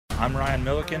I'm Ryan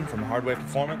Milliken from Hardway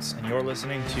Performance, and you're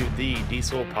listening to the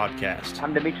Diesel Podcast.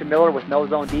 I'm Dimitri Miller with No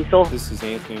Zone Diesel. This is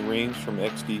Anthony Raines from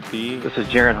XDP. This is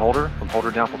Jaron Holder from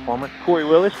Holder Down Performance. Corey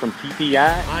Willis from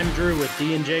TPI. I'm Drew with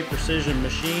D&J Precision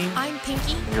Machine. I'm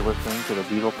Pinky. And you're listening to the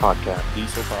Diesel Podcast.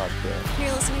 Diesel Podcast.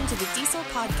 You're listening to the Diesel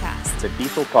Podcast. The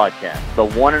Diesel Podcast. The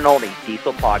one and only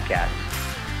Diesel Podcast.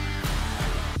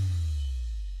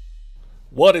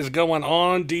 What is going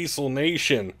on, Diesel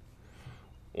Nation?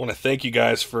 I want to thank you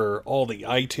guys for all the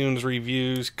iTunes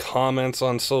reviews, comments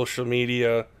on social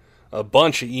media, a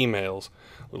bunch of emails.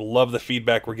 We love the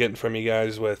feedback we're getting from you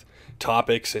guys with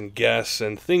topics and guests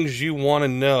and things you want to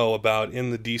know about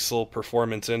in the diesel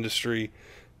performance industry,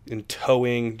 in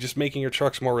towing, just making your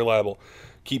trucks more reliable.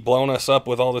 Keep blowing us up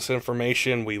with all this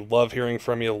information. We love hearing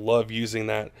from you, love using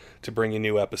that to bring you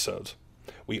new episodes.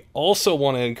 We also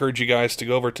want to encourage you guys to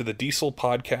go over to the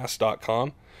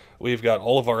dieselpodcast.com. We've got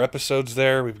all of our episodes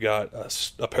there. We've got a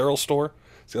apparel store.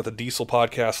 It's got the Diesel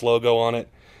Podcast logo on it.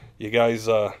 You guys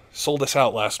sold us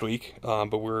out last week,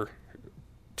 but we're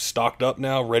stocked up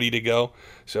now, ready to go.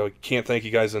 So can't thank you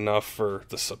guys enough for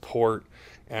the support,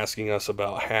 asking us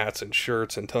about hats and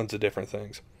shirts and tons of different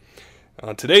things.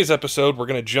 Today's episode, we're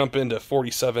going to jump into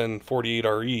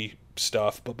 4748RE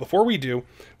stuff, but before we do,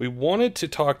 we wanted to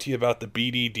talk to you about the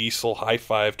BD Diesel High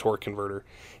 5 torque converter.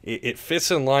 It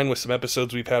fits in line with some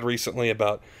episodes we've had recently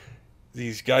about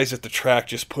these guys at the track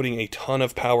just putting a ton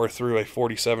of power through a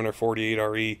 47 or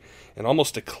 48RE and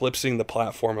almost eclipsing the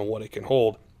platform and what it can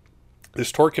hold.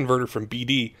 This torque converter from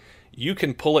BD, you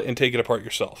can pull it and take it apart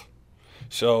yourself.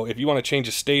 So if you want to change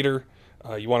a stator,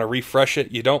 you want to refresh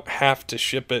it, you don't have to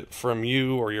ship it from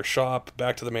you or your shop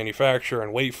back to the manufacturer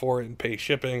and wait for it and pay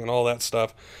shipping and all that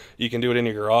stuff. You can do it in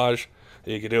your garage.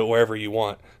 You can do it wherever you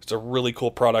want. It's a really cool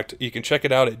product. You can check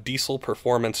it out at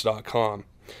dieselperformance.com. And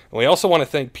we also want to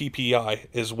thank PPI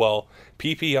as well.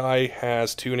 PPI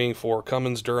has tuning for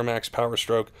Cummins Duramax Power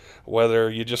Stroke, whether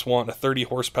you just want a 30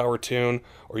 horsepower tune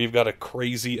or you've got a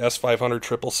crazy S500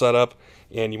 triple setup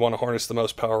and you want to harness the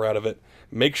most power out of it.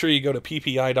 Make sure you go to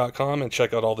ppi.com and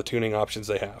check out all the tuning options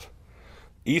they have.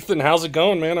 Ethan, how's it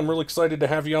going, man? I'm really excited to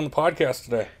have you on the podcast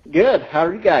today. Good. How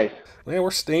are you guys? Man, we're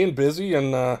staying busy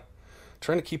and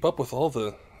trying to keep up with all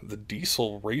the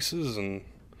diesel races and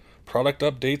product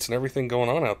updates and everything going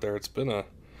on out there. It's been a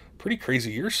pretty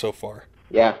crazy year so far.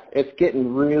 Yeah, it's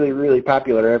getting really, really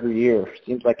popular every year.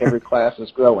 Seems like every class is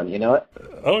growing, you know it?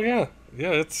 Oh, yeah.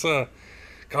 Yeah, it's,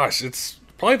 it's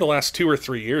probably the last 2 or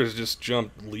 3 years just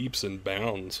jumped leaps and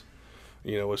bounds,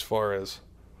 you know, as far as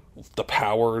the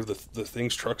power, the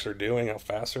things trucks are doing, how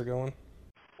fast they're going.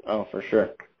 Oh, for sure.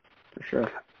 For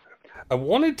sure. I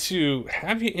wanted to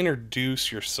have you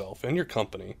introduce yourself and your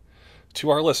company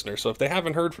to our listeners. So if they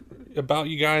haven't heard about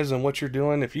you guys and what you're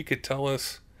doing, if you could tell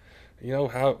us, you know,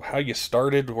 how you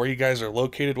started, where you guys are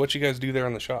located, what you guys do there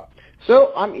in the shop.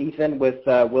 So I'm Ethan with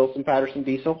Wilson Patterson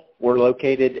Diesel. We're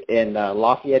located in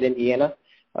Lafayette, Indiana.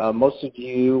 Most of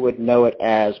you would know it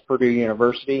as Purdue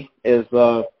University. Is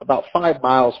about 5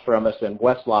 miles from us in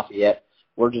West Lafayette.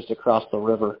 We're just across the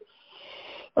river.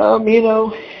 You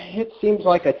know, it seems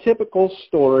like a typical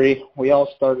story. We all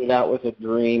started out with a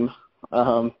dream.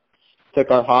 Took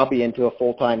our hobby into a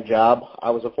full-time job.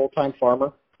 I was a full-time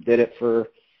farmer, did it for,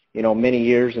 you know, many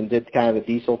years and did kind of the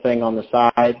diesel thing on the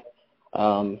side.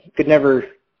 Could never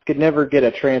get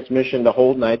a transmission to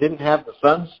hold, and I didn't have the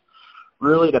funds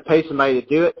really to pay somebody to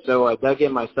do it, so I dug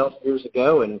in myself years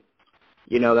ago, and,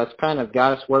 you know, that's kind of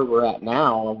got us where we're at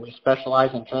now. We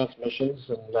specialize in transmissions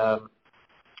and,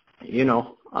 you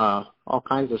know, all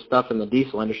kinds of stuff in the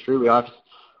diesel industry. We have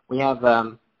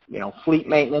you know, fleet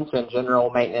maintenance and general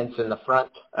maintenance in the front,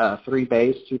 3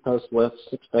 bays, 2-post lifts,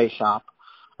 6-bay shop.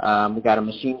 We got a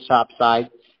machine shop side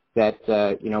that,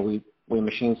 you know, we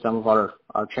machine some of our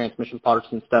transmission parts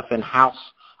and stuff in-house.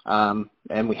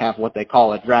 And we have what they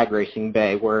call a drag racing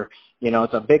bay where, you know,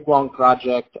 it's a big, long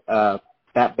project.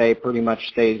 That bay pretty much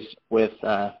stays with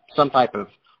some type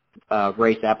of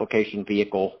race application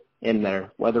vehicle in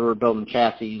there, whether we're building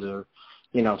chassis or,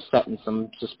 you know, setting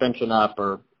some suspension up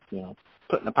or, you know,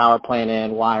 putting a power plant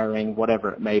in, wiring,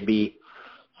 whatever it may be.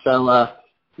 So,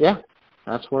 yeah,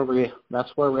 that's where we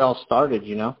all started,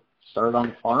 you know. Started on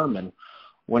the farm and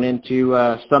went into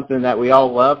something that we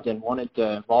all loved and wanted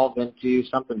to evolve into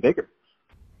something bigger.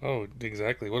 Oh,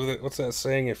 exactly. What's that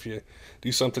saying? If you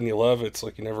do something you love, it's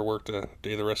like you never worked a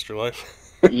day the rest of your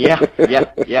life. Yeah.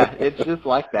 It's just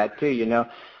like that, too, you know.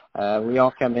 We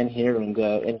all come in here and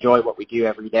enjoy what we do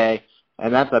every day.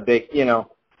 And that's a big, you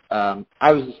know,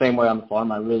 I was the same way on the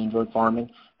farm. I really enjoyed farming.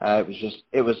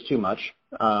 It was too much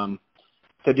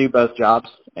to do both jobs.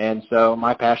 And so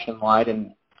my passion lied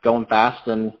in going fast,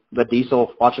 and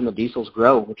watching the diesels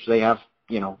grow, which they have,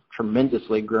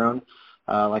 tremendously grown,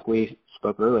 like we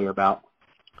spoke earlier about.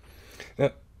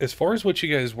 Now, as far as what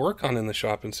you guys work on in the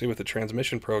shop and see with the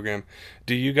transmission program,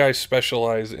 do you guys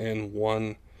specialize in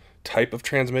one type of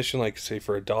transmission, like say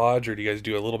for a Dodge, or do you guys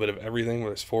do a little bit of everything,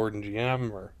 whether it's Ford and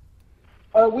GM, or?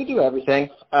 We do everything.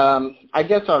 I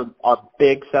guess our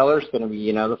big seller is going to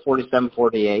be, the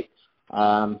 4748.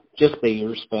 Just the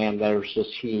year span there is just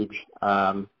huge.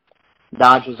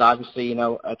 Dodge is obviously,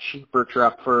 a cheaper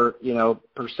truck for,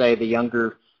 per se, the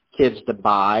younger kids to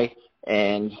buy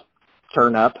and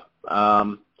turn up.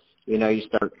 You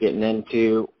start getting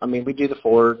into, we do the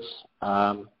Fords,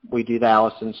 we do the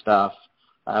Allison stuff.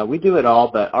 We do it all,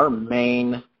 but our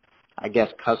main, I guess,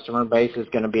 customer base is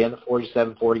going to be in the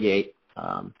 4748.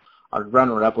 Our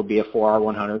runner-up would be a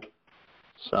 4R100.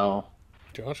 So.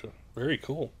 Gotcha. Very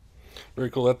cool. Very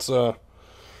cool. That's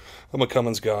I'm a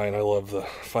Cummins guy, and I love the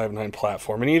 5.9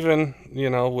 platform. And even,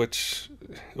 which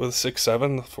with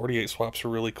 6.7, the 48 swaps are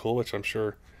really cool, which I'm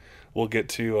sure we'll get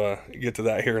to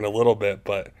that here in a little bit.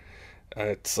 But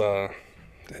it's I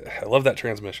love that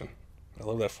transmission. I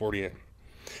love that 48.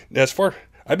 As far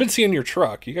I've been seeing your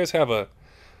truck. You guys have a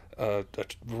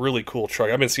really cool truck.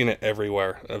 I've been seeing it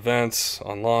everywhere. Events,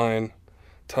 online,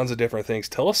 tons of different things.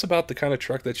 Tell us about the kind of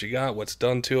truck that you got, what's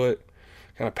done to it,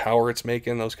 kind of power it's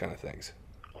making, those kind of things.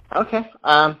 Okay.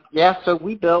 So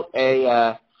we built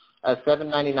a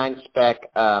 799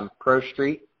 spec Pro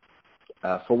Street,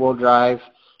 four-wheel drive.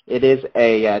 It is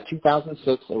a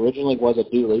 2006, originally was a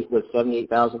dually with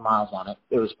 78,000 miles on it.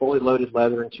 It was fully loaded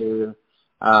leather interior.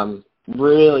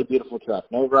 Really beautiful truck.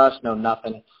 No rust, no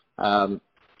nothing.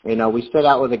 We set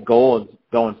out with a goal of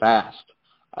going fast.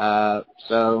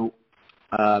 So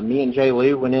me and Jay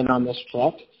Lou went in on this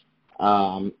truck.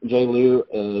 Jay Lou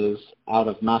is out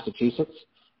of Massachusetts,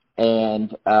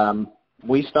 and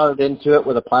we started into it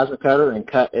with a plasma cutter and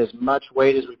cut as much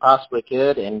weight as we possibly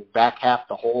could and back half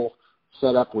the whole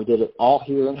setup. We did it all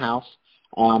here in-house.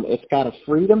 It's got a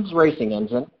Freedom's racing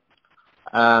engine.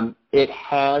 It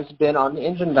has been on the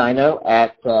engine dyno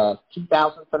at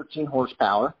 2013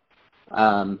 horsepower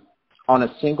on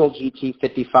a single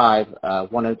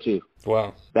GT55 102.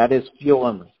 Wow. That is fuel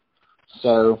only.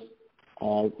 So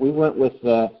we went with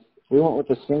the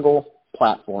single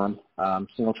platform,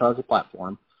 single charger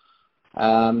platform.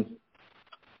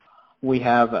 We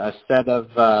have a set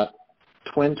of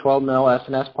twin 12 mil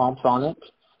S&S pumps on it,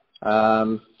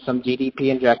 some DDP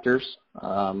injectors.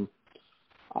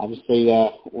 Obviously,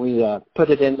 we put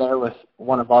it in there with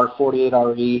one of our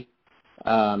 48RE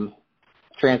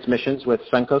transmissions with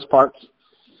Suncoast parts.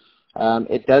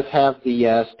 It does have the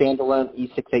standalone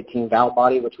E618 valve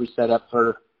body, which we set up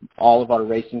for all of our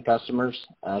racing customers.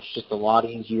 It's just a lot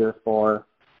easier for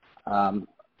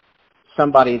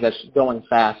somebody that's going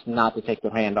fast not to take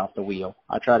their hand off the wheel.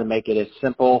 I try to make it as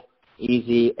simple,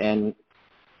 easy, and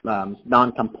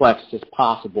non-complex as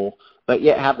possible, but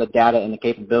yet have the data and the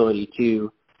capability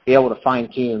to be able to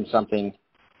fine-tune something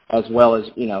as well as,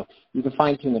 you can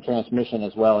fine-tune the transmission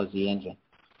as well as the engine.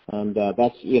 And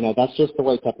that's just the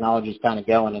way technology is kind of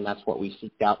going, and that's what we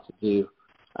seeked out to do.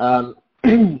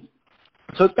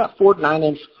 So it's got 4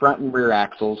 9-inch front and rear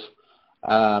axles.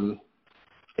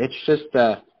 It's just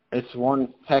it's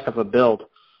one heck of a build.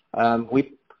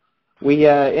 We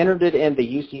entered it in the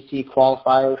UCC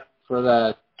qualifier for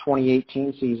the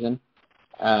 2018 season.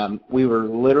 We were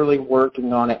literally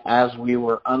working on it as we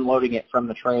were unloading it from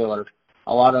the trailer.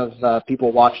 A lot of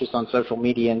people watched us on social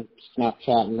media and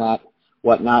Snapchat and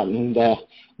whatnot, and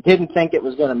didn't think it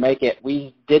was going to make it.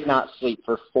 We did not sleep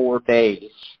for 4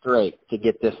 days straight to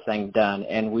get this thing done,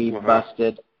 and we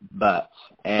busted butts.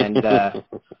 And,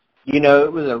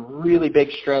 it was a really big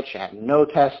stretch. Had no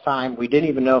test time. We didn't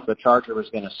even know if the charger was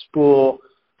going to spool.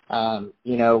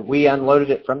 We unloaded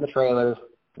it from the trailer,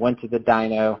 went to the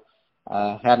dyno,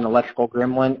 had an electrical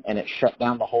gremlin, and it shut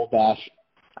down the whole dash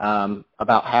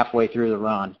about halfway through the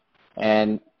run,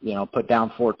 and put down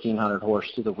 1,400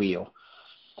 horse to the wheel,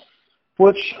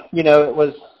 which it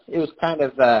was kind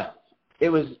of it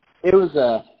was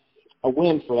a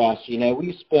win for us.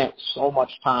 We spent so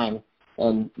much time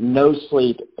and no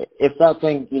sleep. If that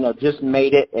thing just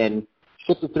made it and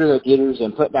shifted through the gears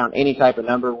and put down any type of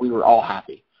number, we were all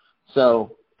happy.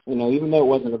 So even though it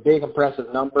wasn't a big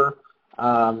impressive number,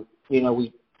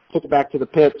 we took it back to the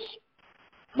pits,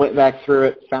 went back through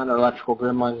it, found our electrical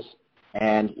gremlins,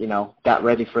 and, got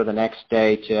ready for the next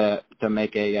day to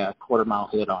make a quarter-mile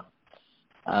hit on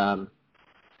it.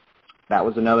 That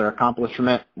was another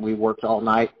accomplishment. We worked all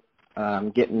night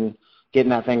getting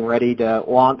that thing ready to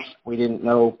launch. We didn't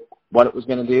know what it was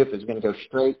going to do, if it was going to go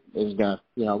straight, it was going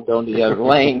to, go into the other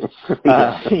lane.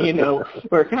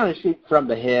 We're kind of shooting from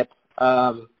the hip.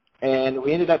 And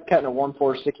we ended up cutting a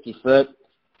 1/4 foot.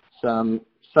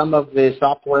 Some of the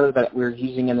software that we're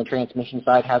using in the transmission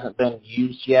side hasn't been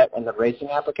used yet in the racing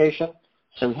application.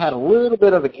 So we had a little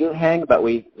bit of a gear hang, but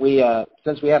we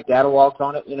since we have data logs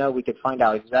on it, we could find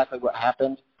out exactly what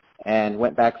happened and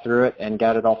went back through it and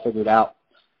got it all figured out.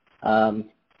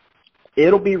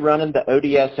 It'll be running the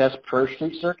ODSS Pro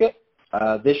Street circuit.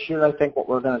 This year, I think what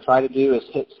we're going to try to do is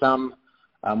hit some,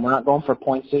 we're not going for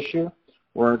points this year.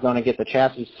 We're going to get the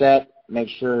chassis set, make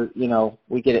sure,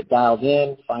 we get it dialed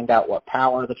in, find out what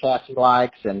power the chassis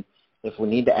likes, and if we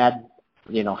need to add,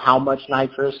 how much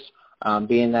nitrous,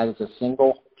 being that it's a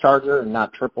single charger and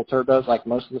not triple turbos like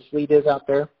most of the fleet is out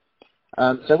there.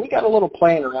 So we got a little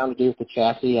playing around to do with the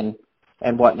chassis and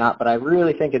whatnot, but I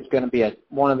really think it's going to be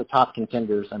one of the top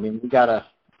contenders. I mean, we got a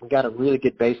really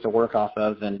good base to work off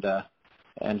of, and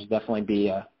definitely be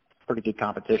a pretty good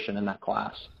competition in that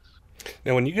class.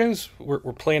 Now, when you guys were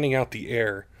planning out the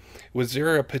Air, was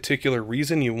there a particular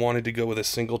reason you wanted to go with a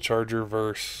single charger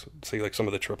versus, say, like some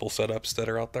of the triple setups that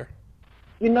are out there?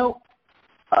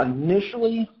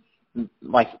 Initially,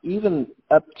 like even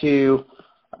up to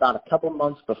about a couple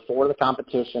months before the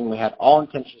competition, we had all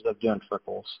intentions of doing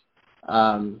triples.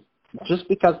 Just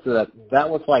because that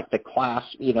was like the class,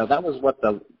 that was what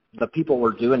the people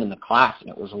were doing in the class, and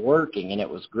it was working, and it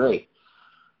was great.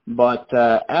 But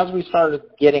as we started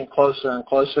getting closer and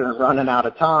closer and running out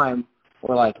of time,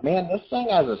 we're like, man, this thing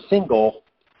as a single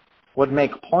would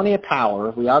make plenty of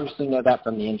power. We obviously know that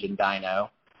from the engine dyno.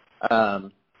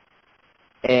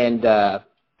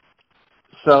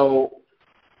 So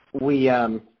we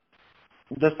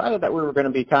decided that we were going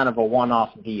to be kind of a one-off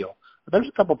deal. There's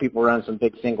a couple people running some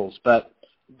big singles, but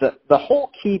the whole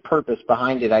key purpose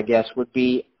behind it, I guess, would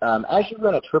be as you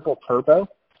run a triple turbo,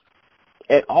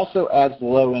 it also adds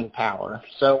low-end power.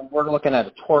 So we're looking at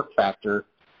a torque factor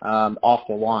off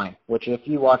the line, which if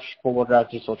you watch four-wheel drive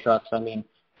diesel trucks, I mean,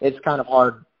 it's kind of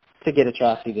hard to get a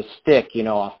chassis to stick,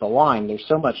 off the line. There's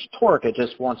so much torque, it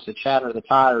just wants to chatter the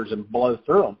tires and blow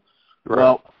through them. Right.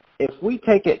 Well, if we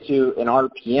take it to an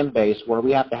RPM base where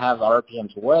we have to have our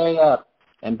RPMs way up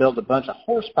and build a bunch of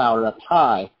horsepower up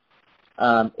high,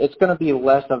 it's going to be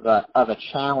less of a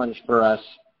challenge for us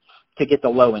to get the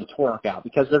low-end torque out,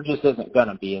 because there just isn't going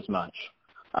to be as much.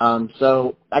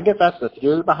 So I guess that's the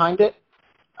theory behind it.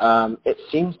 It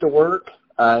seems to work.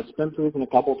 It's been proven a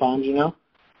couple times,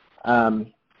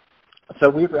 So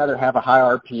we'd rather have a high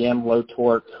RPM, low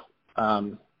torque,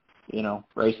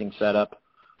 racing setup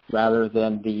rather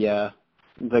than the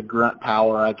grunt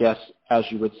power, I guess, as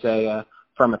you would say,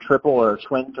 from a triple or a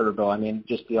twin turbo. I mean,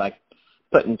 just be like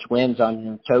putting twins on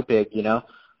your tow pig,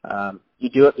 You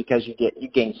do it because you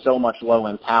gain so much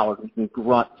low-end power. You can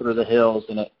grunt through the hills,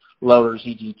 and it lowers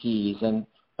EGTs, and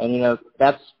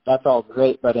that's all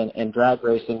great. But in drag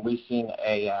racing, we see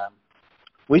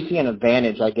an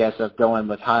advantage, I guess, of going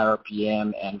with higher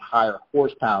RPM and higher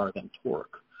horsepower than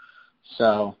torque.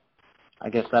 So I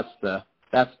guess that's the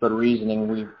reasoning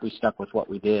we stuck with what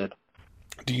we did.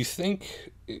 Do you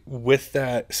think with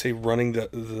that, say, running the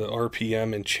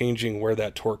RPM and changing where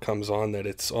that torque comes on, that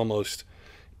it's almost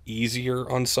easier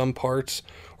on some parts,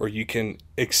 or you can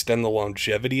extend the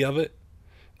longevity of it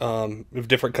with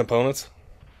different components?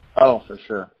 Oh, for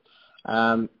sure.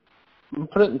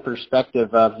 Put it in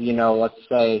perspective of, let's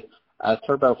say a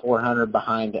Turbo 400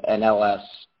 behind an LS,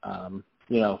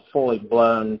 fully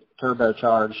blown,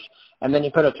 turbocharged, and then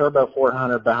you put a Turbo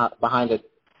 400 behind a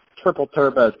triple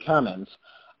turbo Cummins.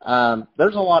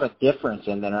 There's a lot of difference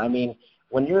in there. I mean,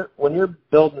 when you're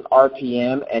building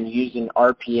RPM and using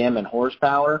RPM and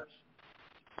horsepower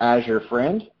as your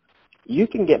friend, you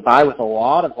can get by with a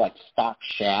lot of like stock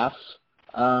shafts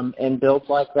in builds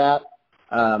like that,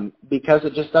 because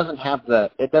it just doesn't have the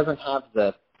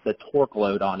torque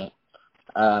load on it.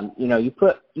 You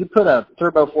put a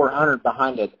Turbo 400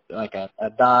 behind a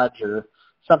Dodge or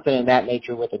something in that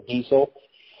nature with a diesel,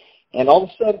 and all of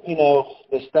a sudden,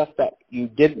 the stuff that you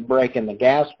didn't break in the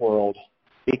gas world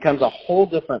becomes a whole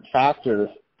different factor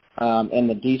in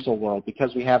the diesel world,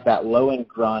 because we have that low-end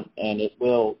grunt, and it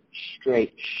will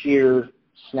straight shear,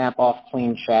 snap off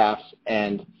clean shafts,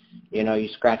 and, you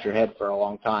scratch your head for a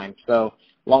long time. So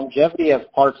longevity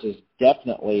of parts is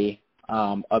definitely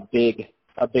a big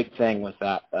thing with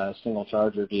that single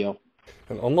charger deal.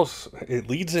 And almost it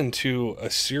leads into a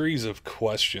series of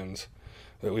questions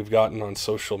that we've gotten on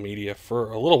social media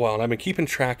for a little while, and I've been keeping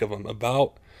track of them,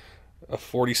 about a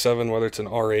 47, whether it's an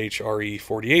RH, RE,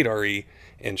 48 RE,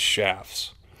 and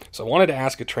shafts. So I wanted to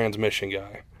ask a transmission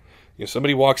guy,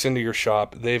 somebody walks into your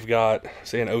shop, they've got,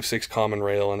 say, an '06 common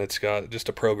rail, and it's got just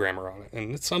a programmer on it,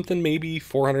 and it's something maybe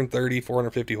 430,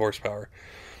 450 horsepower.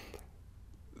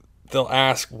 They'll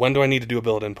ask, when do I need to do a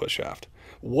billet input shaft?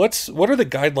 What are the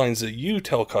guidelines that you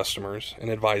tell customers and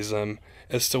advise them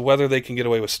as to whether they can get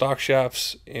away with stock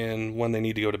shafts and when they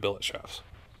need to go to billet shafts?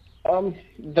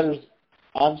 There's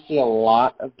obviously a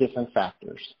lot of different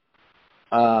factors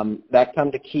that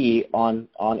come to key on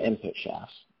input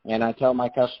shafts. And I tell my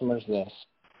customers this.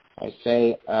 I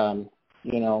say,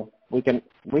 we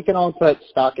can all put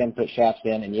stock input shafts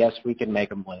in, and yes, we can make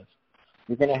them live.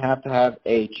 You're going to have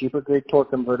a cheaper grid torque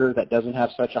converter that doesn't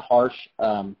have such a harsh,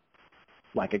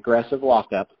 aggressive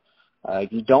lockup.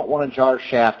 You don't want a jar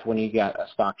shaft when you got a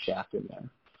stock shaft in there.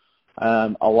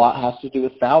 A lot has to do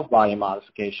with valve body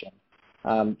modification.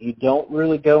 You don't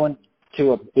really go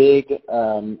into a big,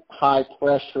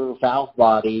 high-pressure valve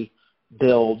body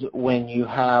build when you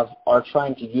are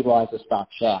trying to utilize a stock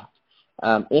shaft.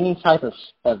 Any type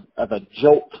of a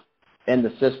jolt in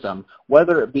the system,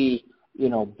 whether it be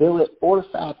billet or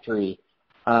factory,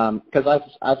 because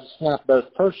I've snapped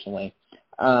both personally.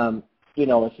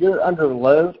 If you're under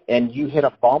load and you hit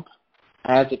a bump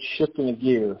as it's shifting a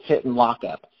gear, hitting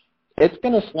lockup, it's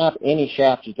going to snap any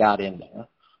shaft you got in there.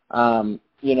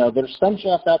 There's some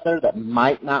shafts out there that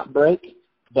might not break,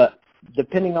 but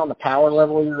depending on the power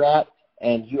level you're at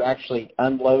and you actually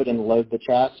unload and load the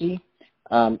chassis,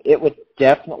 it would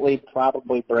definitely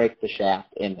probably break the shaft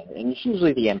in there, and it's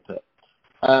usually the input.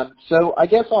 So I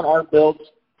guess on our builds,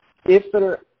 if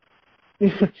they're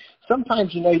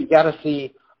sometimes you got to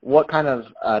see what kind of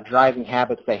driving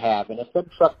habits they have, and if the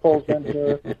truck pulls in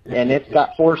here and it's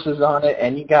got forces on it,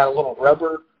 and you got a little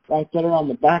rubber right there on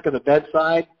the back of the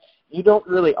bedside, you don't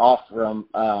really offer them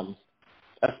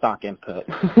a stock input.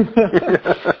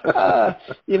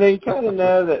 You kind of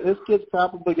know that this kid's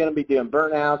probably going to be doing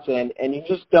burnouts, and you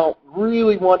just don't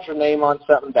really want your name on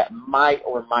something that might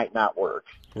or might not work.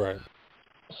 Right.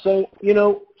 So,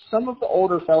 some of the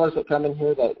older fellas that come in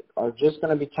here that are just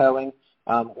going to be towing,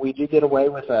 we do get away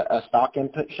with a stock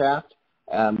input shaft.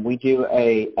 We do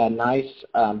a nice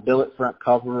billet front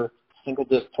cover single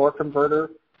disc torque converter.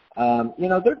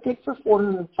 They're good for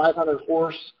 400 and 500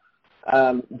 horse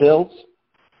builds.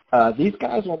 These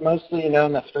guys are mostly, in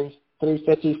the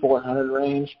 350, 400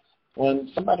 range.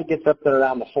 When somebody gets up there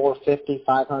around the 450,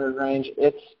 500 range,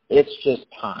 it's just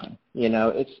time.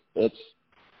 It's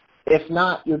if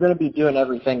not, you're going to be doing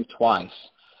everything twice.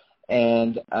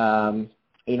 And,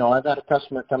 I've had a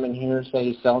customer come in here and say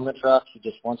he's selling the truck. He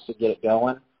just wants to get it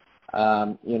going.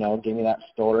 Give me that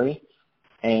story.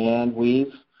 And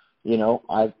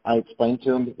I explained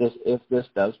to him that if this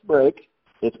does break,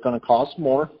 it's going to cost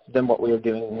more than what we are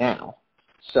doing now.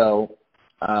 So,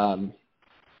 it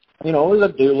was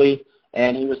a dually,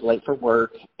 and he was late for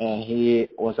work, and he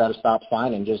was at a stop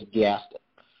sign and just gassed it.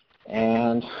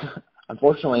 And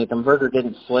unfortunately, the converter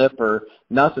didn't slip or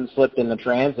nothing slipped in the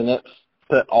trans, and it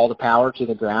put all the power to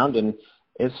the ground, and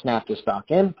it snapped the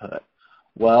stock input.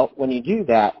 Well, when you do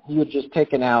that, you would just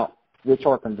taken out your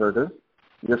torque converter,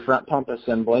 your front pump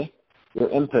assembly, your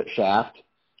input shaft,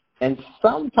 and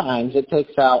sometimes it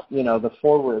takes out, the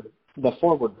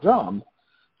forward drum.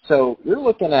 So you're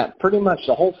looking at pretty much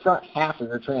the whole front half of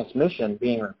your transmission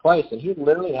being replaced, and he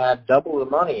literally had double the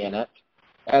money in it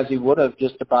as he would have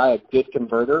just to buy a good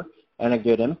converter and a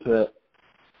good input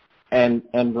and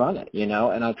run it,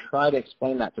 and I try to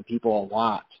explain that to people a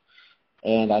lot.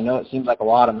 And I know it seems like a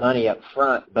lot of money up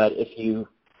front, but if you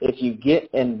get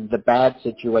in the bad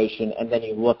situation and then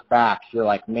you look back, you're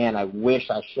like, man, I wish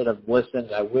I should have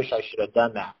listened. I wish I should have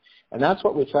done that. And that's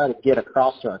what we try to get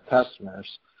across to our customers,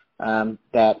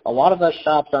 that a lot of us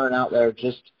shops aren't out there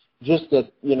just to,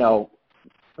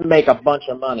 make a bunch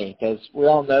of money, because we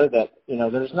all know that,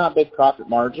 there's not big profit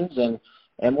margins,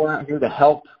 and we're out here to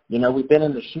help. We've been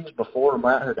in the shoes before, and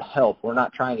we're out here to help. We're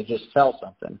not trying to just sell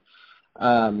something.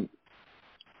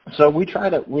 So we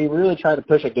really try to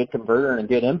push a good converter and a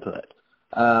good input.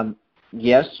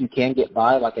 Yes, you can get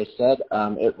by, like I said.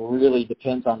 It really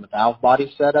depends on the valve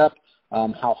body setup,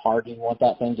 how hard you want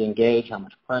that thing to engage, how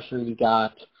much pressure you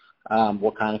got,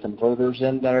 what kind of converter's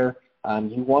in there.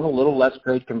 You want a little less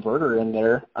grade converter in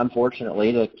there,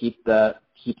 unfortunately, to keep the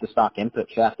stock input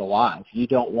shaft alive. You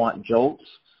don't want jolts.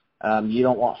 You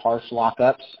don't want harsh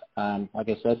lockups. Like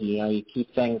I said, you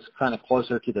keep things kind of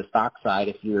closer to the stock side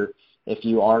if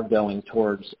you are going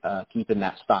towards keeping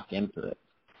that stock input.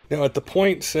 Now, at the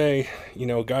point, say,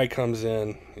 a guy comes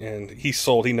in and he's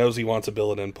sold, he knows he wants a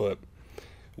billet input.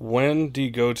 When do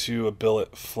you go to a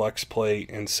billet flex plate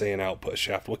and, say, an output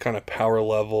shaft? What kind of power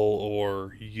level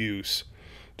or use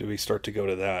do we start to go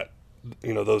to that,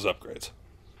 those upgrades?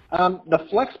 The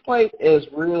flex plate is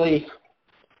really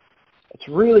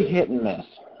hit and miss.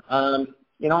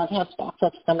 I've had stock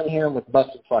trucks come in here with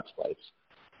busted flex plates.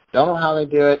 Don't know how they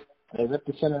do it. They rip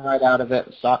the center right out of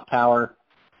it, stock power.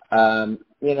 Then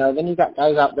you got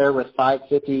guys out there with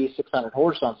 550, 600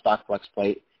 horse on stock flex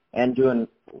plate and doing,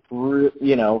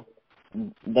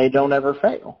 they don't ever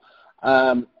fail.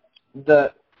 I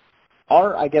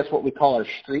guess what we call our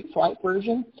street flight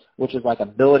version, which is like a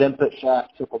billet input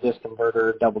shaft, triple disc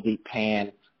converter, double deep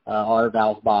pan, R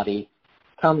valve body,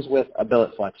 comes with a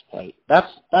billet flex plate.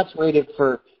 That's rated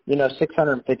for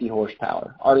 650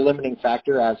 horsepower. Our limiting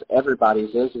factor, as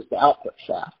everybody's, is the output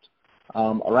shaft.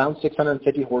 Around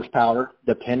 650 horsepower,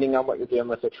 depending on what you're doing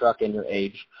with the truck and your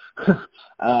age.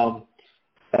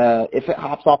 If it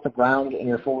hops off the ground and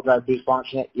you're full drive boost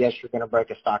launching it, yes, you're going to break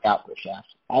a stock output shaft.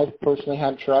 I've personally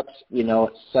had trucks,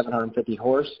 it's 750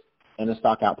 horse and the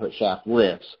stock output shaft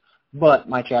lives. But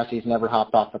my chassis never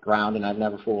hopped off the ground and I've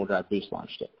never full drive boost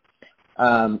launched it.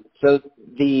 So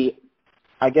the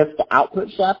output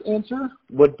shaft answer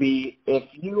would be, if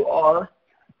you are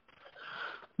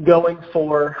going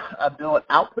for a billet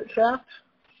output shaft,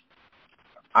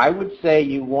 I would say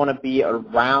you want to be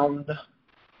around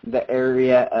the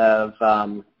area of,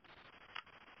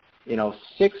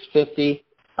 650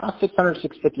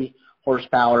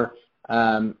 horsepower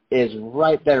is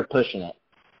right there pushing it.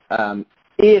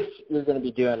 If you're going to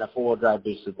be doing a full drive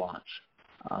boosted launch.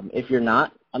 If you're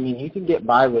not, you can get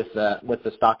by with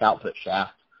the stock output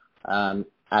shaft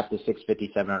at the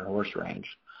 650, 700 horse range.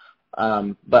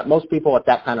 But most people at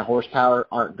that kind of horsepower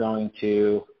aren't going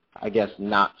to,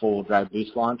 not full drive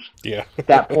boost launch. Yeah. At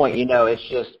that point,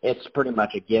 it's pretty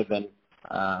much a given.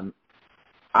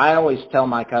 I always tell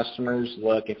my customers,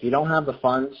 look, if you don't have the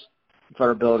funds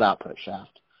for a billet output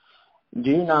shaft,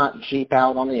 do not cheap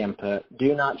out on the input.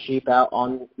 Do not cheap out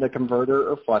on the converter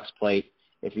or flex plate.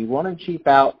 If you want to cheap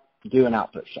out, do an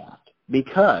output shaft.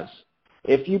 Because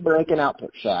if you break an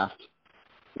output shaft,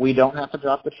 we don't have to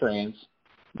drop the trans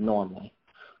normally.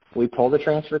 We pull the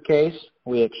transfer case,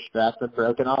 we extract the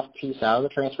broken off piece out of the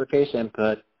transfer case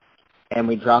input, and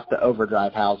we drop the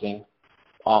overdrive housing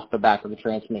off the back of the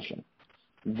transmission.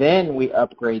 Then we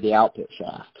upgrade the output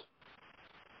shaft.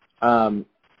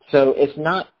 So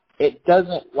it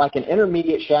doesn't, like an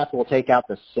intermediate shaft will take out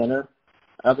the center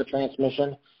of the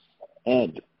transmission,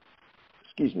 and,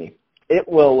 it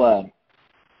will,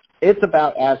 it's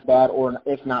about as bad or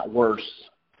if not worse.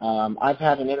 I've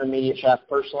had an intermediate shaft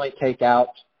personally take out,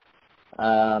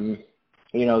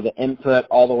 the input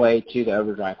all the way to the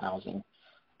overdrive housing.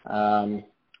 I'm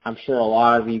sure a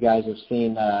lot of you guys have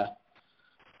seen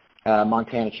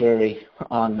Montana Cherry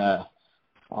on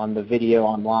the video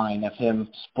online of him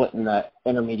splitting the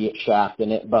intermediate shaft,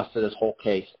 and it busted his whole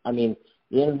case. The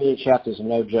intermediate shaft is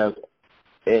no joke.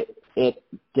 It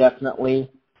definitely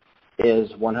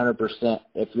is 100%.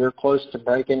 If you're close to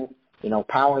breaking,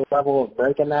 power level of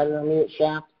breaking that intermediate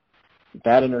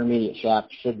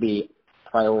shaft should be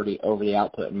priority over the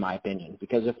output, in my opinion.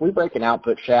 Because if we break an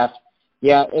output shaft,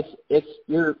 yeah,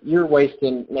 you're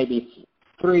wasting maybe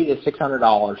 $300 to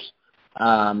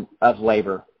 $600 of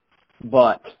labor,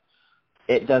 but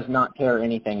it does not tear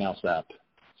anything else up.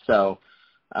 So,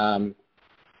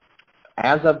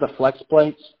 as of the flex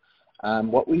plates,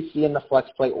 what we see in the flex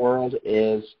plate world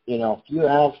is, if you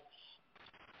have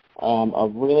a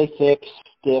really thick,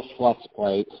 stiff flex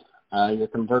plate, your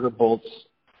converter bolts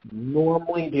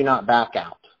normally do not back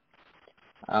out.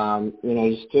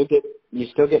 You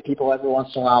still get people every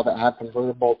once in a while that have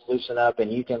converter bolts loosen up,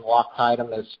 and you can Loctite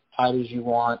them as tight as you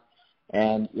want.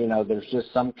 And there's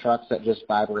just some trucks that just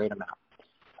vibrate them out.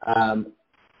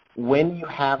 When you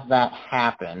have that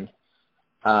happen,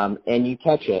 and you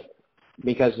catch it,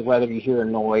 because whether you hear a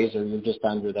noise or you're just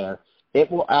under there,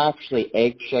 it will actually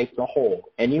egg-shape the hole,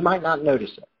 and you might not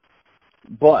notice it.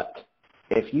 But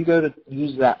if you go to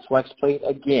use that flex plate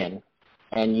again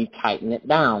and you tighten it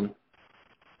down,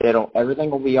 everything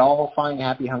will be all fine,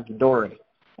 happy, hunky-dory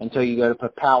until you go to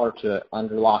put power to it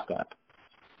under lockup.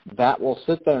 That will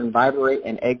sit there and vibrate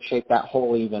and egg-shape that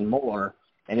hole even more,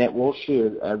 and it will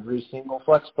shoot every single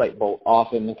flex plate bolt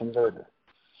off in the converter.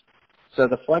 So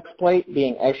the flex plate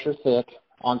being extra thick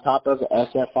on top of the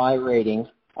SFI rating,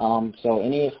 so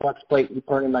any flex plate you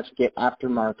pretty much get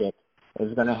aftermarket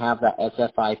is going to have that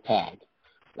SFI tag,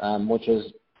 which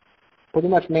is pretty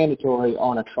much mandatory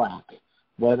on a track,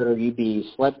 whether you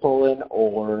be sled pulling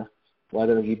or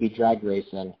whether you be drag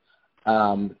racing.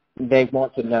 They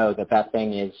want to know that that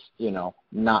thing is,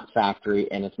 not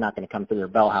factory, and it's not going to come through your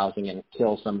bell housing and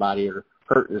kill somebody or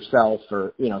hurt yourself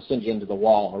or, send you into the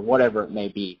wall or whatever it may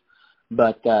be.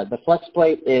 But the flex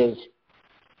plate is,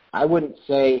 I wouldn't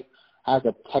say has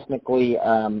a technically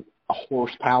a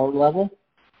horsepower level,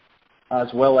 as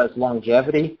well as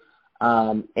longevity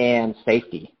and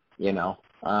safety. You know,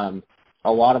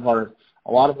 a lot of our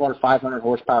 500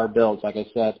 horsepower builds, like I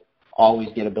said, always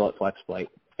get a billet flex plate,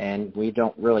 and we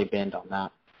don't really bend on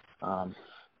that.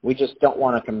 We just don't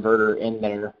want a converter in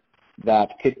there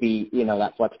that could be, you know,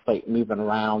 that flex plate moving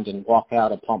around and walk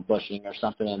out a pump bushing or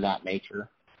something in that nature.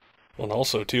 Well, and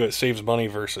also, too, it saves money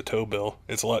versus a tow bill.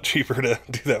 It's a lot cheaper to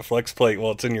do that flex plate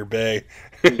while it's in your bay,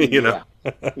 you know?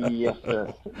 Yes,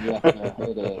 sir. Yes, sir.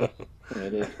 It is.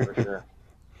 It is for sure.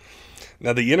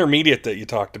 Now, the intermediate that you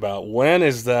talked about, when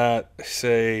is that,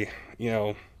 say, you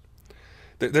know,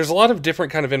 there's a lot of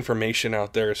different kind of information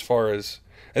out there as far as,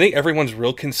 I think everyone's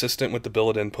real consistent with the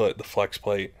billet input, the flex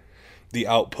plate, the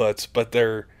outputs, but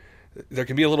there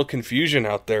can be a little confusion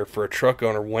out there for a truck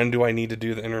owner. When do I need to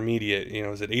do the intermediate? You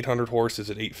know, is it 800 horse? Is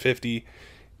it 850?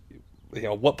 You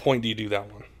know, what point do you do that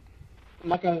one?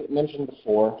 Like I mentioned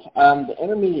before, the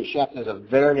intermediate shaft is a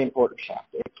very important shaft.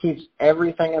 It keeps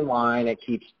everything in line. It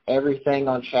keeps everything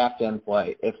on shaft end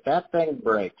plate. If that thing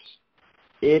breaks,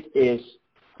 it is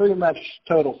pretty much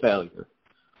total failure.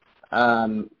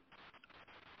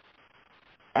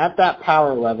 At that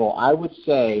power level, I would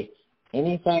say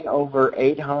anything over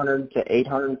 800 to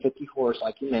 850 horse,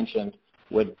 like you mentioned,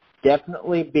 would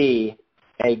definitely be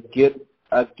a good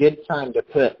time to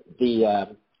put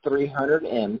the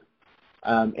 300M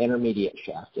intermediate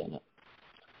shaft in it.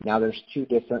 Now, there's two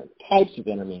different types of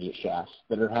intermediate shafts.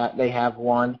 They have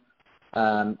one,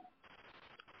 and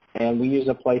we use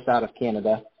a place out of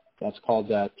Canada that's called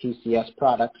TCS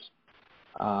Products.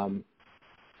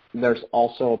 There's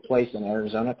also a place in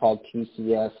Arizona called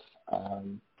TCS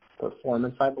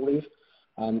Performance, I believe.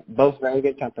 Both very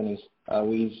good companies.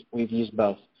 We've used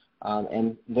both.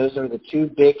 And those are the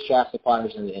two big shaft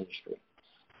suppliers in the industry.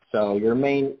 So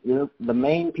the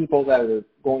main people that are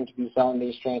going to be selling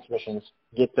these transmissions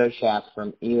get those shafts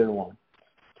from either one.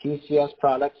 TCS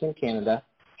Products in Canada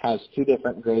has two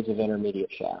different grades of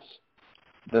intermediate shafts.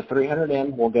 The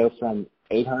 300M will go from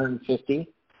 850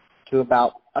 to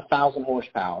about 1,000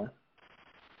 horsepower.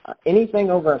 Anything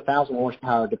over 1,000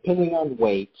 horsepower, depending on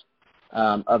weight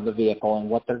of the vehicle and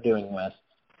what they're doing with,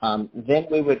 then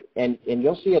we would, and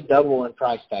you'll see a double in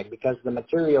price tag because the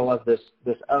material of this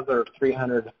other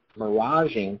 300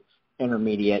 Miraging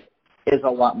intermediate is a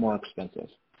lot more expensive,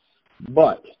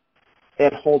 but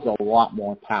it holds a lot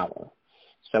more power.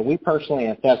 So we personally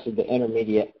have tested the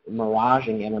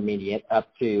Miraging intermediate up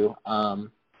to,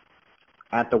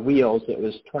 at the wheels, it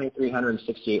was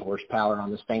 2,368 horsepower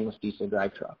on the stainless diesel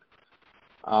drive truck.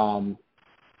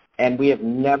 And we have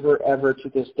never, ever to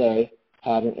this day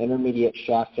had an intermediate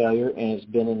shaft failure, and it's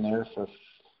been in there for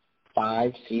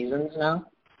 5 seasons now.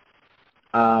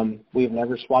 We've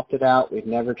never swapped it out. We've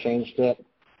never changed it.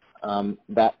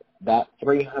 That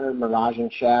 300 Miraging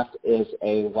shaft is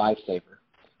a lifesaver.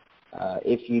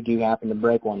 If you do happen to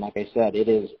break one, like I said, it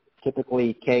is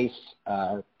typically case,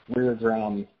 rear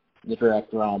drum, the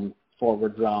direct drum,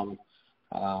 forward drum,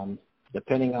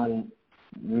 depending on,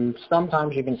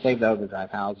 sometimes you can save the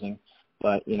overdrive housing,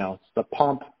 but, you know, the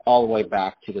pump all the way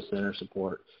back to the center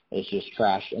support is just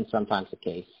trash, and sometimes the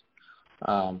case.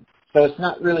 So it's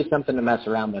not really something to mess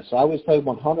around with. So I would say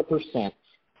 100%,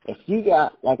 if you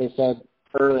got, like I said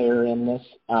earlier in this,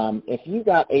 if you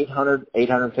got 800,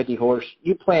 850 horse,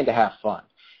 you plan to have fun.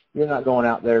 You're not going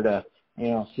out there to, you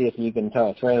know, see if you can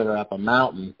tow a trailer up a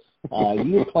mountain.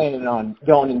 You're planning on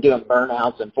going and doing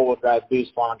burnouts and four-wheel drive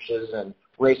boost launches and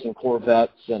racing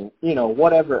Corvettes and, you know,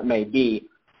 whatever it may be.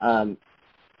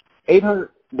 800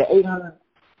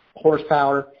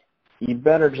 horsepower, you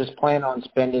better just plan on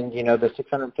spending, you know, the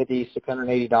 $650,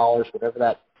 $680, whatever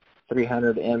that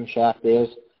 300M shaft is,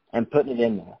 and putting it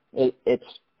in there.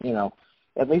 It's, you know,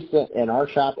 at least in our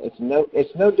shop, it's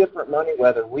no different money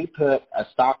whether we put a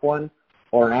stock one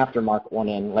or an aftermarket one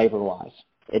in labor-wise.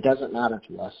 It doesn't matter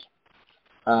to us.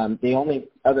 The only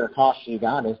other cost you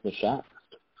got is the shaft.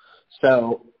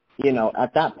 So, you know,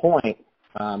 at that point,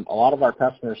 a lot of our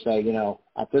customers say, you know,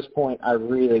 at this point, I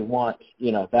really want,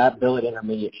 you know, that billet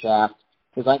intermediate shaft,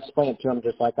 because I explain it to them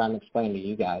just like I'm explaining to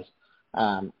you guys.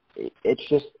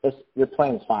 You're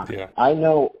playing fine. Yeah. I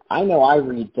know I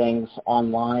read things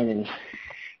online and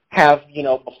have, you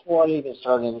know, before I even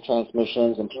started in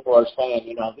transmissions, and people are saying,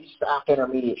 you know, these stock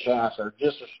intermediate shafts are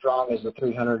just as strong as the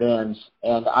 300Ms,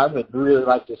 and I would really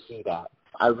like to see that.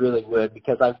 I really would,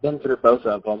 because I've been through both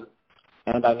of them,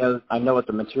 and I know what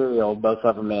the material of both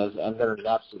of them is, and there's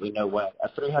absolutely no way. A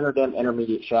 300M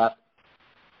intermediate shaft,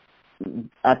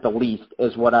 at the least,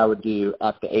 is what I would do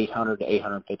at the 800 to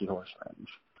 850 horse range.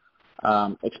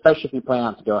 especially if you plan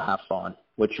on to go have fun,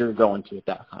 which you're going to at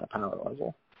that kind of power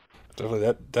level.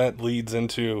 Definitely, that leads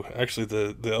into actually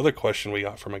the other question we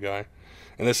got from a guy,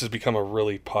 and this has become a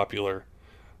really popular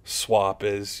swap.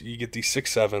 Is you get these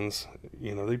 6.7s,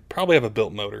 they probably have a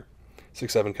built motor,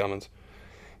 6.7 Cummins,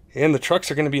 and the trucks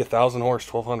are going to be 1,000 horse,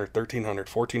 1,200, 1,300,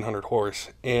 1,400 horse,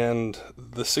 and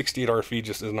the 68 RFE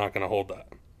just is not going to hold that.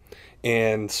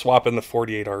 And swapping the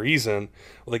 48 REs in,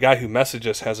 well, the guy who messaged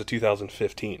us has a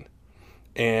 2015.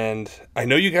 And I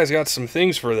know you guys got some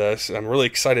things for this. I'm really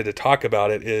excited to talk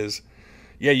about it.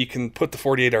 Yeah, you can put the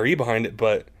 48 RE behind it,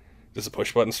 but does the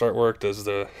push button start work? Does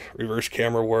the reverse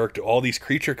camera work? Do all these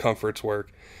creature comforts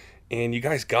work? And you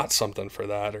guys got something for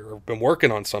that, or been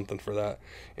working on something for that.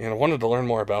 And I wanted to learn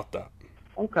more about that.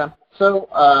 Okay.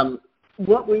 So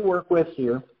what we work with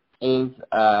here is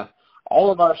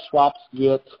all of our swaps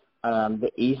get the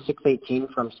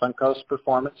E618 from Suncoast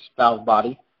Performance valve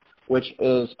body, which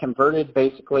is converted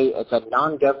basically, it's a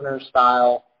non-governor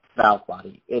style valve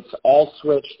body. It's all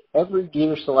switched. Every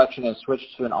gear selection is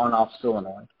switched to an on-off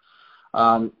solenoid.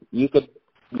 You could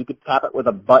tap it with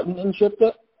a button and shift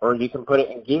it, or you can put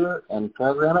it in gear and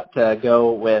program it to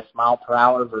go with mile per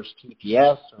hour versus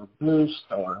TPS or boost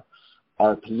or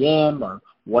RPM or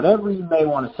whatever you may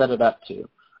want to set it up to.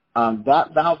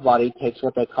 That valve body takes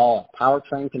what they call a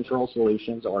Powertrain Control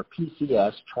Solutions, or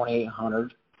PCS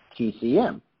 2800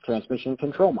 TCM, Transmission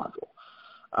Control Module.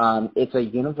 It's a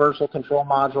universal control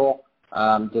module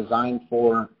designed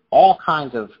for all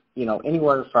kinds of,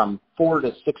 anywhere from 4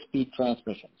 to 6-speed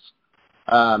transmissions.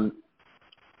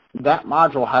 That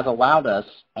module has allowed us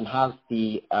and has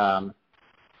the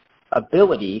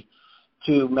ability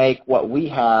to make what we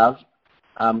have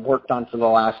worked on for the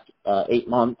last 8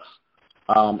 months,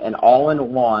 an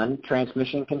all-in-one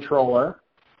transmission controller,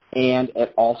 and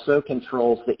it also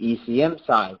controls the ECM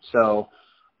side. So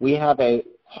we have a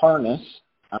harness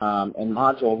and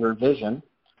module revision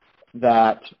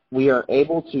that we are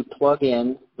able to plug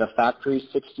in the factory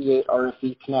 68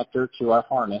 RFE connector to our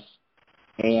harness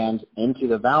and into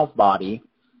the valve body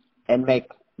and make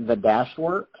the dash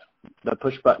work, the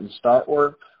push-button start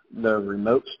work, the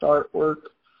remote start work,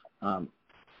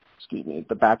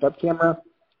 the backup camera.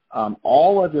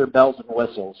 All of your bells and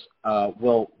whistles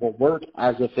will work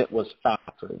as if it was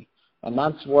factory. And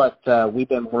that's what we've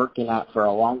been working at for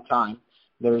a long time.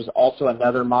 There's also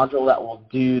another module that will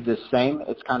do the same.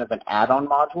 It's kind of an add-on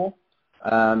module,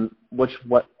 which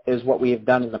is what we have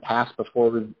done in the past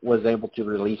before we was able to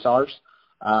release ours,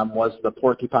 was the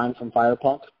Porcupine from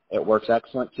Firepunk. It works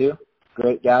excellent too.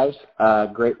 Great guys,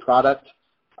 great product,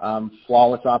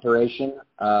 flawless operation.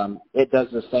 It does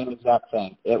the same exact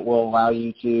thing. It will allow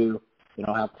you to,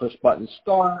 have push-button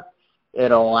start.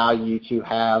 It'll allow you to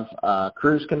have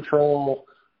cruise control.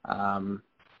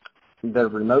 The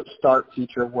remote start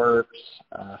feature works,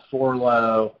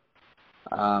 four-low,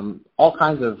 all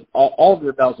kinds of, all of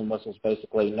your bells and whistles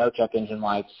basically, no check engine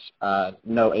lights,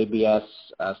 no ABS,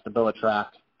 StabiliTrak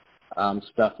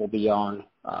stuff will be on.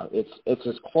 It's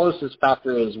as close as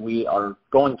factory as we are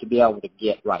going to be able to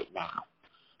get right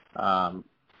now.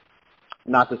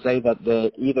 Not to say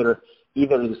that either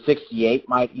the 68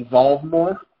 might evolve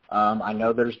more. I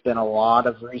know there's been a lot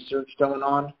of research going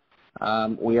on.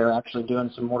 We are actually doing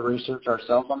some more research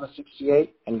ourselves on the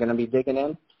 68 and going to be digging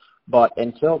in. But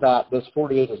until that, this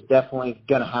 48 is definitely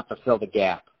going to have to fill the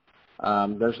gap.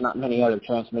 There's not many other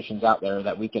transmissions out there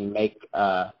that we can make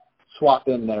swap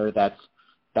in there that's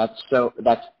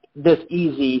this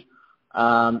easy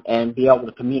and be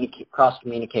able to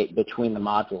cross-communicate between the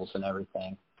modules and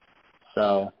everything.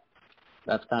 So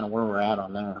that's kind of where we're at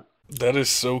on there. That is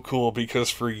so cool, because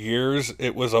for years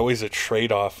it was always a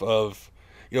trade-off of,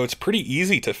 it's pretty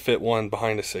easy to fit one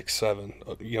behind a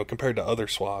 6.7, compared to other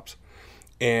swaps.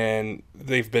 And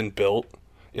they've been built.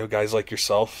 Guys like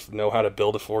yourself know how to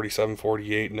build a 47,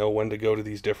 48, know when to go to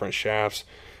these different shafts,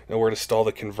 know where to stall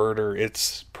the converter.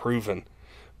 It's proven.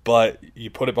 But you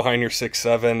put it behind your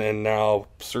 6.7 and now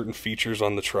certain features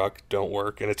on the truck don't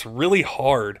work. And it's really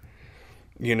hard,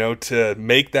 to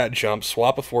make that jump,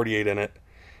 swap a 48 in it,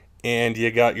 and you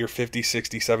got your $50,000,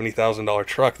 $60,000, $70,000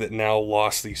 truck that now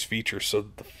lost these features. So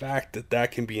the fact that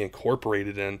that can be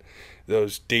incorporated in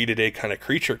those day-to-day kind of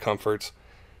creature comforts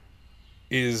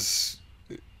it's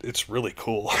really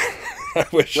cool. I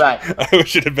wish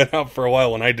it had been out for a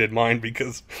while when I did mine,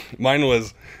 because mine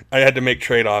was, I had to make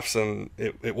trade-offs and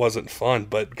it wasn't fun,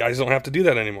 but guys don't have to do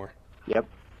that anymore. Yep.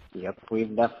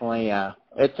 We've definitely,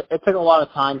 it took a lot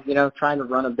of time, trying to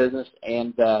run a business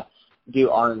and do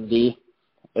R&D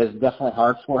is definitely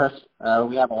hard for us.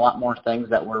 We have a lot more things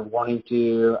that we're wanting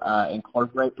to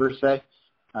incorporate per se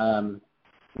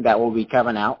that will be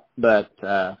coming out,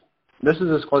 but this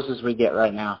is as close as we get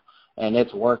right now, and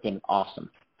it's working awesome.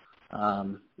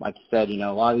 Like you said,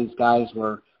 a lot of these guys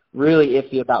were really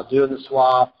iffy about doing the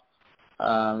swap.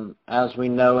 As we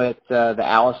know it, the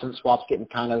Allison swap's getting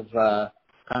kind of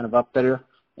up there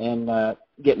and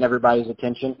getting everybody's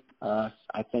attention.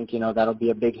 I think that'll be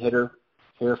a big hitter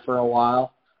here for a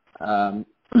while,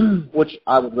 which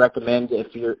I would recommend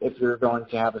if you're going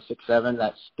to have a 6.7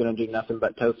 that's going to do nothing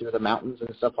but tow through the mountains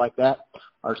and stuff like that.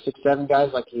 Our 6.7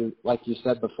 guys, like you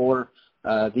said before,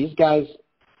 these guys,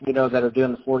 that are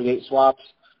doing the 48 swaps,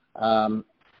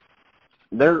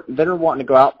 they're wanting to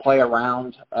go out, play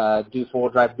around, do full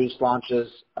drive boost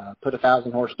launches, put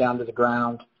 1,000 horse down to the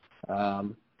ground,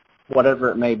 whatever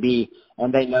it may be,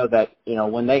 and they know that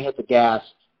when they hit the gas,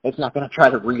 it's not going to try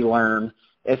to relearn.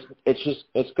 It's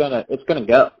gonna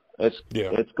go. It's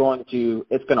going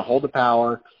to hold the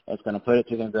power. It's going to put it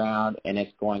to the ground, and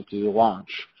it's going to launch.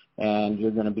 And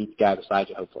you're going to beat the guy beside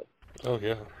you, hopefully. Oh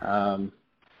yeah.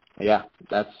 Yeah,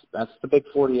 that's the big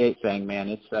 48 thing, man.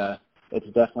 It's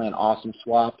definitely an awesome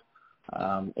swap.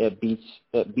 It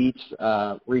beats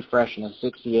refreshing a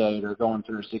 68 or going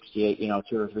through a 68,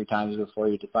 2 or 3 times before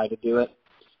you decide to do it.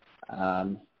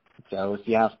 So if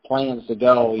you have plans to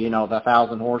go, the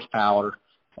 1,000 horsepower,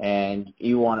 and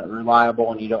you want it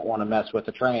reliable and you don't want to mess with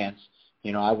the trans,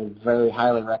 I would very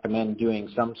highly recommend doing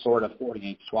some sort of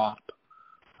 48 swap,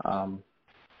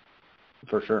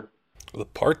 for sure. The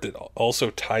part that also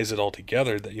ties it all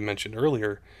together that you mentioned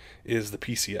earlier is the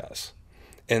PCS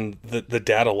and the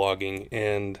data logging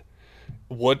and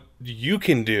what you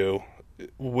can do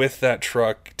with that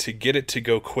truck to get it to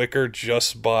go quicker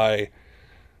just by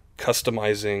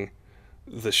customizing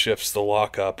the shifts, the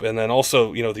lockup, and then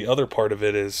also, the other part of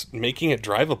it is making it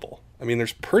drivable. I mean,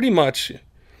 there's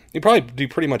you probably do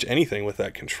pretty much anything with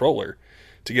that controller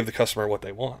to give the customer what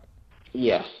they want.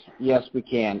 Yes, we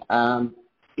can. I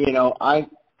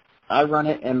run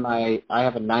it in I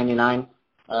have a 99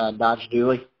 Dodge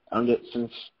Dually. Owned it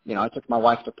since, I took my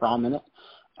wife to prom in it.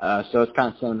 So it's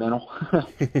kind of sentimental.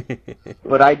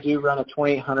 But I do run a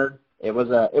 2800. It was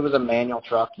a manual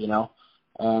truck,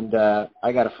 and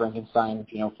I got a Frankenstein,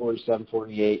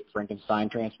 4748 Frankenstein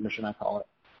transmission, I call it.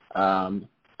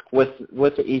 With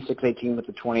the E618 with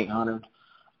the 2800.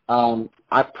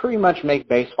 I pretty much make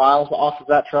base files off of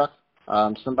that truck.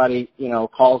 Somebody,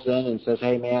 calls in and says,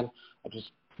 hey, man, I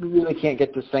just really can't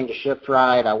get this thing to shift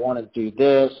right. I want to do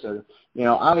this. Or,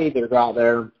 I'll either go out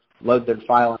there, load their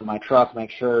file in my truck,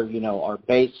 make sure, our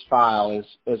base file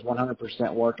is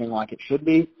 100% working like it should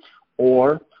be,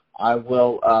 or I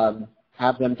will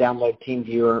have them download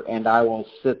TeamViewer, and I will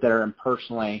sit there and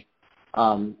personally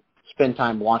spend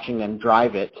time watching them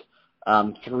drive it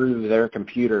through their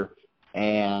computer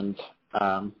and,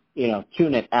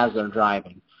 tune it as they're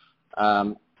driving.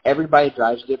 Everybody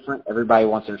drives different. Everybody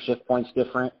wants their shift points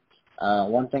different.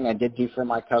 One thing I did do for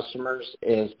my customers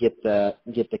is get the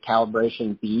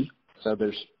calibration B. So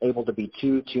there's able to be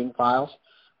 2 tune files.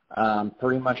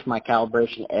 Pretty much my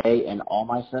calibration A in all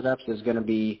my setups is going to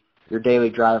be your daily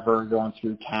driver going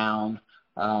through town.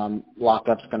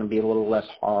 Lockup's going to be a little less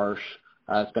harsh.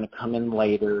 It's going to come in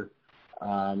later.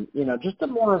 Just a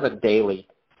more of a daily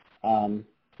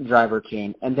driver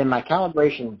tune. And then my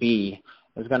calibration B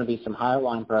is going to be some higher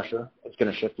line pressure. It's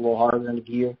going to shift a little harder into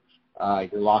gear.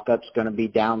 Your lockup's going to be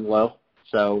down low,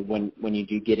 so when you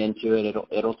do get into it,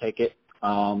 it'll take it.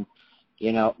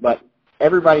 But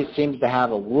everybody seems to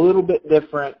have a little bit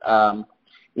different,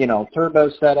 turbo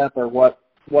setup or what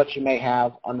you may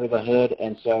have under the hood,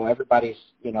 and so everybody's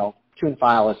tune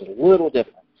file is a little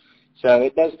different. So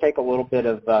it does take a little bit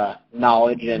of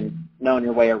knowledge and knowing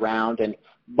your way around,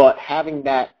 but having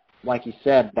that, like you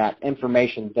said, that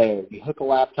information there. You hook a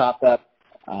laptop up,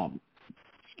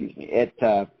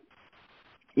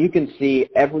 you can see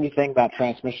everything that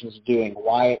transmission's doing,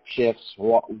 why it shifts,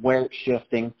 where it's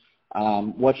shifting,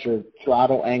 what your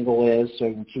throttle angle is, so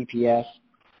you can TPS.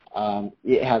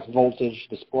 It has voltage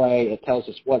display. It tells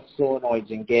us what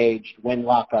solenoid's engaged, when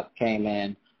lockup came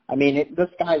in. I mean, the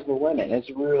sky's the limit.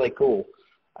 It's really cool.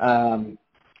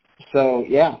 So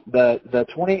yeah, the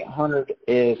 2800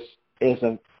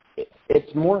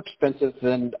 it's more expensive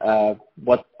than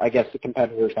what I guess the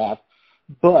competitors have,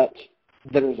 but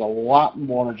there's a lot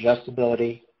more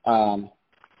adjustability, and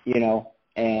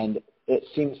it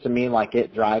seems to me like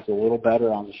it drives a little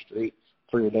better on the street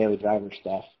for your daily driver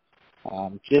stuff,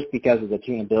 just because of the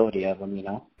tunability of them,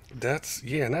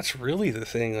 And that's really the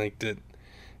thing, like, that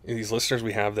these listeners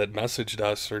we have that messaged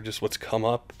us, or just what's come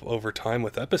up over time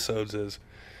with episodes is,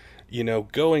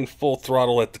 going full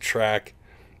throttle at the track,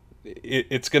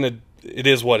 it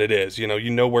is what it is. You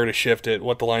know where to shift it,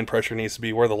 what the line pressure needs to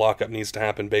be, where the lockup needs to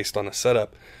happen based on the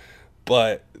setup.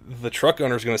 but the truck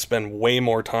owner is going to spend way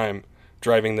more time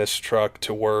driving this truck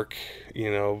to work,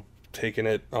 taking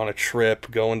it on a trip,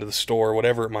 going to the store,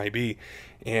 whatever it might be.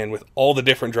 And with all the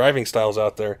different driving styles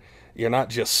out there, you're not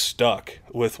just stuck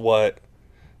with what,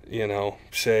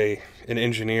 say an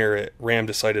engineer at Ram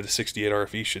decided a 68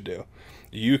 RFE should do.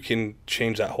 You can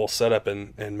change that whole setup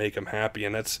and make them happy.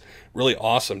 And that's really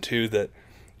awesome too, that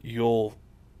you'll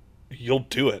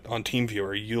do it on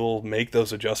TeamViewer. You'll make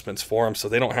those adjustments for them so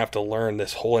they don't have to learn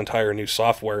this whole entire new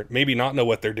software, maybe not know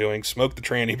what they're doing, smoke the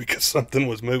tranny because something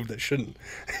was moved that shouldn't,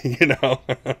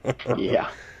 Yeah.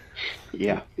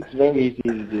 Yeah. It's very easy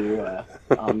to do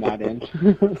on that end.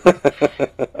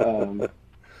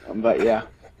 But yeah.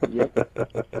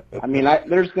 Yep. I mean,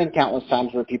 there's been countless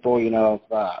times where people, have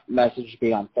messaged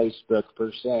me on Facebook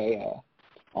per se,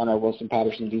 on our Wilson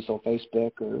Patterson Diesel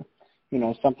Facebook or,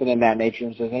 something in that nature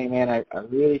and says, hey, man, I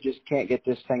really just can't get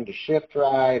this thing to shift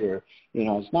right or,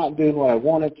 it's not doing what I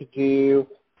want it to do.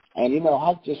 And,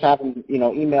 I'll just have them,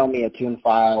 email me a tune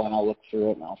file and I'll look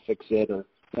through it and I'll fix it. Or,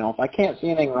 if I can't see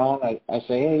anything wrong, I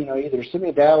say, hey, either send me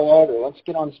a data log or let's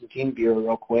get on some TeamViewer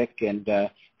real quick. And,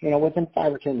 within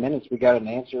 5 or 10 minutes, we got an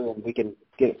answer and we can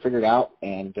get it figured out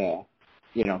and,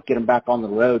 get them back on the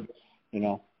road,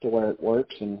 to where it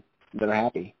works and they're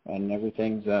happy and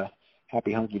everything's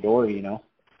happy hunky-dory,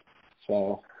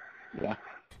 So, yeah.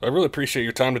 I really appreciate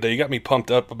your time today. You got me pumped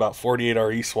up about 48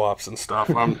 RE swaps and stuff.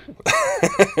 Yep.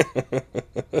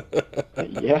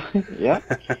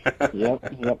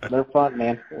 They're fun,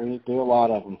 man. We do a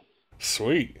lot of them.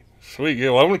 Sweet.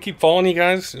 Yeah, well, I want to keep following you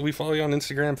guys. We follow you on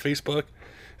Instagram, Facebook,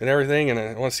 and everything, and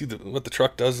I want to see what the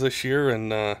truck does this year,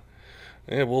 and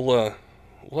we'll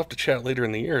have to chat later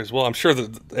in the year as well. I'm sure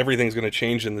that everything's going to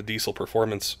change in the diesel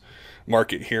performance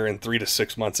market here in 3 to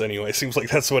 6 months anyway. Seems like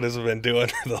that's what it's been doing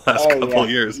for the last couple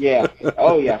of years. Yeah.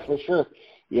 Oh yeah, for sure.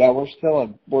 Yeah, we're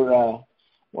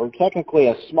technically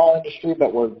a small industry,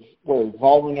 but we're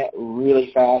evolving it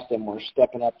really fast and we're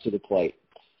stepping up to the plate.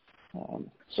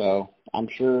 So I'm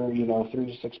sure 3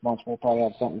 to 6 months we'll probably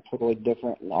have something totally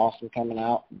different and awesome coming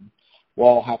out. And we'll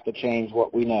all have to change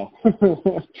what we know.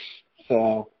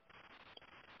 So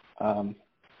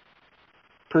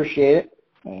appreciate it,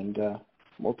 and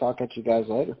we'll talk at you guys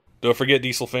later. Don't forget,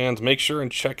 diesel fans, make sure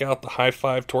and check out the High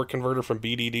 5 torque converter from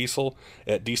BD Diesel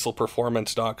at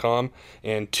dieselperformance.com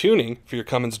and tuning for your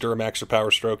Cummins Duramax or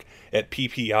Power Stroke at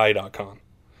ppi.com.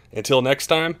 Until next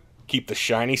time, keep the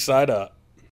shiny side up.